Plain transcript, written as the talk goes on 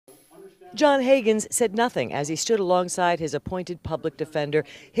John Hagins said nothing as he stood alongside his appointed public defender.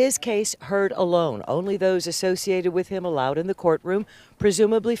 His case heard alone. Only those associated with him allowed in the courtroom,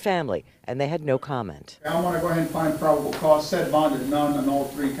 presumably family, and they had no comment. I want to go ahead and find probable cause, set bonded none on all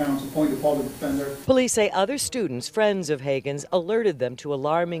 3 counts, appointed public defender. Police say other students, friends of Hagins, alerted them to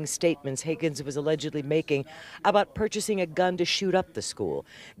alarming statements Hagins was allegedly making about purchasing a gun to shoot up the school.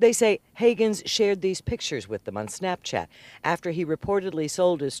 They say Hagins shared these pictures with them on Snapchat after he reportedly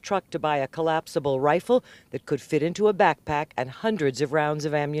sold his truck to buy a collapsible rifle that could fit into a backpack and hundreds of rounds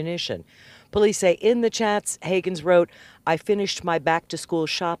of ammunition. Police say in the chats, Hagins wrote, "I finished my back-to-school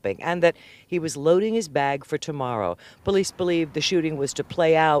shopping," and that he was loading his bag for tomorrow. Police believe the shooting was to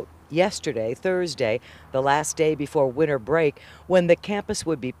play out yesterday, Thursday, the last day before winter break, when the campus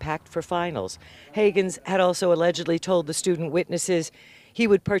would be packed for finals. Hagins had also allegedly told the student witnesses he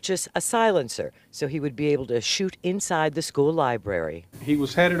would purchase a silencer so he would be able to shoot inside the school library. He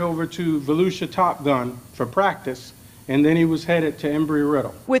was headed over to Volusia Top Gun for practice, and then he was headed to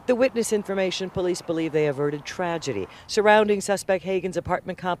Embry-Riddle. With the witness information, police believe they averted tragedy. Surrounding suspect Hagins'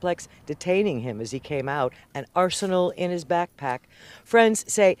 apartment complex, detaining him as he came out, an arsenal in his backpack. Friends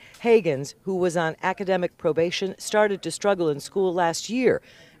say Hagins, who was on academic probation, started to struggle in school last year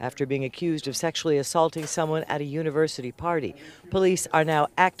after being accused of sexually assaulting someone at a university party. Police are now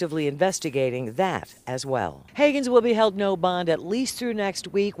actively investigating that as well. Hagins will be held no bond at least through next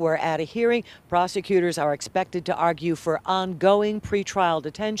week, where at a hearing, prosecutors are expected to argue for ongoing pretrial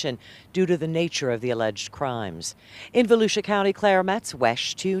detention due to the nature of the alleged crimes. In Volusia County, Claire Metz,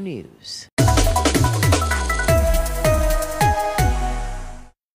 WESH 2 News.